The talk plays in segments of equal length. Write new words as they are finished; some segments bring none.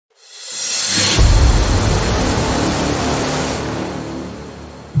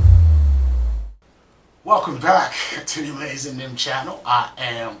Welcome back to the Amazing Nim channel. I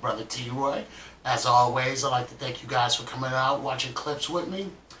am Brother T-Roy. As always, I'd like to thank you guys for coming out, watching clips with me.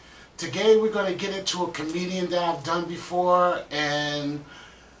 Today we're going to get into a comedian that I've done before, and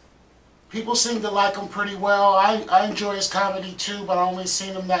people seem to like him pretty well. I enjoy his comedy too, but I only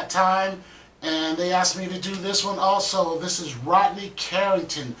seen him that time. And they asked me to do this one also. This is Rodney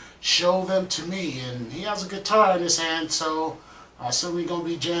Carrington, Show Them to Me. And he has a guitar in his hand, so I assume we're going to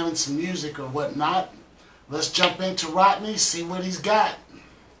be jamming some music or whatnot. Let's jump into Rodney, see what he's got.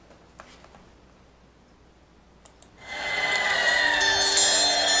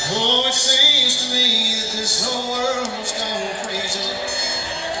 Oh, it seems to me that this whole world's gone crazy.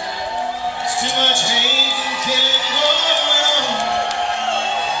 There's too much hate and killing going on.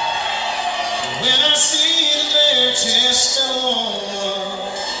 When I see the bare chest alone,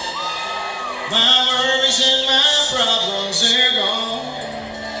 my worries and my problems, they're gone.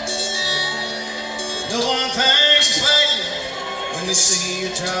 No one thinks of fighting when they see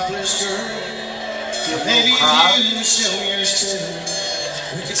a topless girl. Maybe if you show yours too,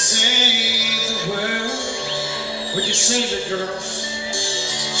 we could save the world. We could save the girls.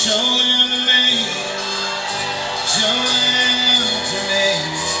 Show them to me. Show them to me.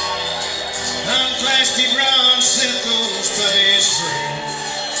 Unclasped bronze set those puppies free.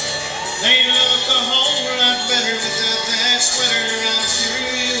 They look a whole lot better without that sweater. I'm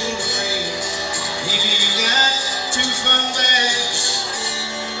sure you'll agree. If you got two fun bags,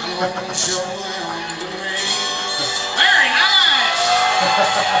 show them to me. Very nice!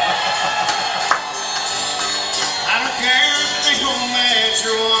 I don't care if they don't match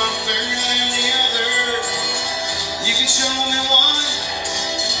or one third than the other. You can show me one,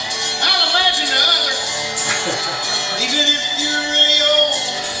 I'll imagine the other. Even if you're really old,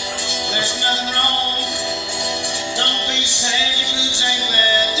 there's nothing wrong. Don't be sad your boots ain't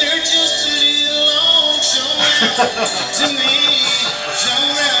bad, they're just a little long. Show them to me, show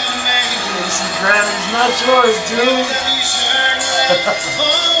them to me. This is Granny's not yours, dude.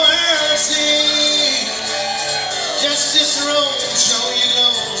 Justice road, show you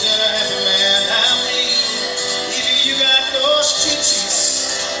those that a happy man I mean. If you got those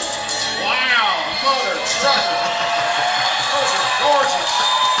chichis, wow, mother trucker, those are gorgeous.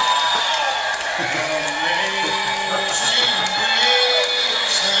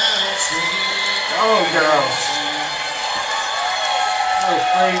 Oh, girl. Oh,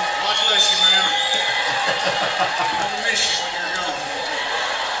 freak. God bless you, man. I'll miss you when you're gone.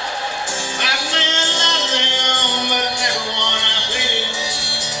 I've been a lot of them, but never one I played.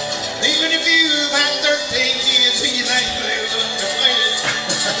 Even if you've had 13 kids and you think they look deflated,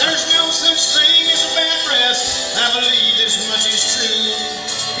 there's no such thing as a bad breast. I believe this much is true.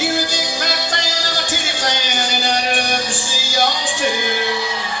 You're a big fat fan, I'm a titty fan, and I'd love to see y'all's too.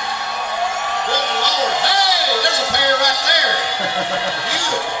 Good Lord. Hey, there's a pair right there.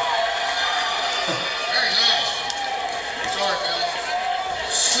 Beautiful. Very nice. Sorry, fellas.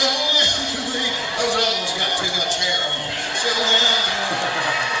 Show them to me. Those other ones got too much hair on them. Show them to me.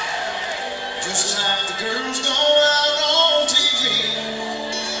 Just like the girls go out on TV.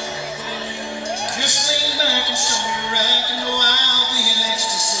 Just lean back and show me right and I'll be in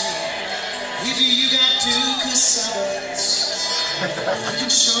ecstasy. If you got two cassavas, you can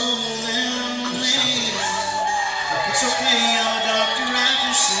show them to me. It's okay, I'm a doctor, I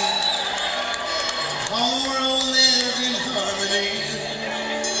can see. All the world lives in harmony.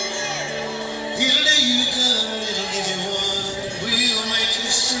 It'll do you good, it'll give you one. We'll make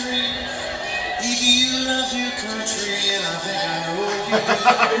history. If you love your country, and I think I know you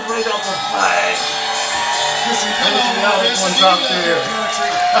do. Bring up the flag. There's some patriotic ones out there.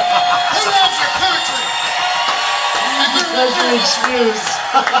 Who loves your country? That's your excuse.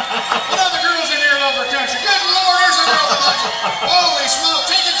 What other girls in here love their country? Good Lord, there's a girl that loves it. Holy smoke,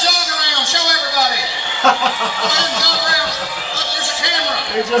 take a jog around, show everybody. Go ahead and jog around. Look, there's a camera.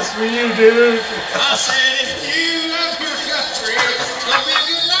 It's just for you, dude. I said, if you love your country, it's gonna be a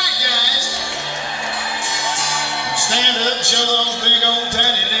good night, guys. Stand up, show those big old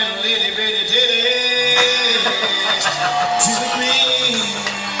tiny little itty bitty titties to me.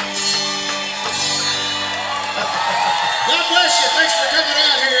 God bless you. Thanks for coming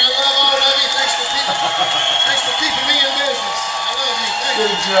out here. I love all of you. Thanks for keeping me in business. I love you. Thank you.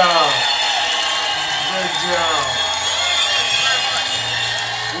 Good job. Good job.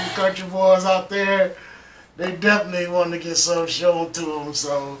 These country boys out there, they definitely want to get some shown to them,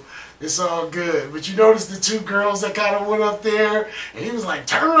 so it's all good. But you notice the two girls that kind of went up there, and he was like,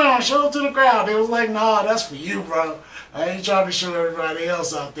 turn around, show it to the crowd. They was like, nah, that's for you, bro. I ain't trying to show everybody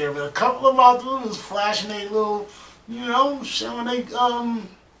else out there. But a couple of them out there was flashing their little, you know, showing they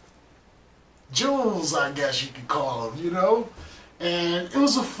jewels, I guess you could call them, you know? And it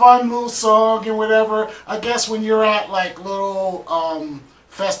was a fun little song and whatever. I guess when you're at like little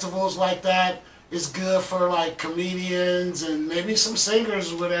festivals like that, it's good for like comedians and maybe some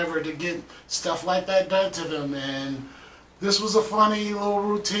singers or whatever to get stuff like that done to them. And this was a funny little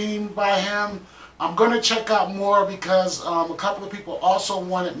routine by him. I'm going to check out more because a couple of people also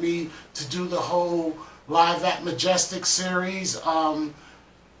wanted me to do the whole Live at Majestic series.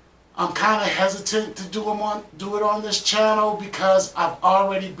 I'm kind of hesitant to do it on this channel because I've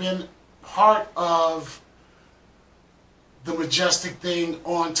already been part of the Majestic thing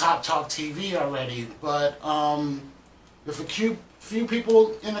on Top Talk TV already. But if a few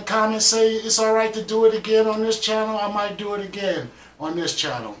people in the comments say it's alright to do it again on this channel, I might do it again on this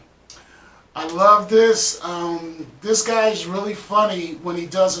channel. I love this. This guy is really funny when he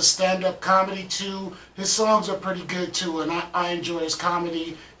does a stand-up comedy too. His songs are pretty good too, and I enjoy his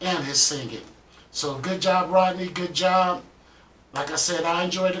comedy and his singing. So good job, Rodney. Good job. Like I said, I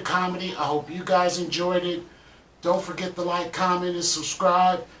enjoyed the comedy. I hope you guys enjoyed it. Don't forget to like, comment, and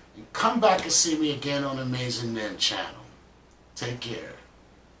subscribe. And come back and see me again on Amazing Men channel. Take care.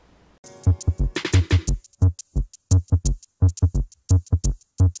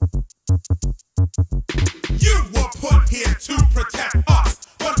 You were put here to protect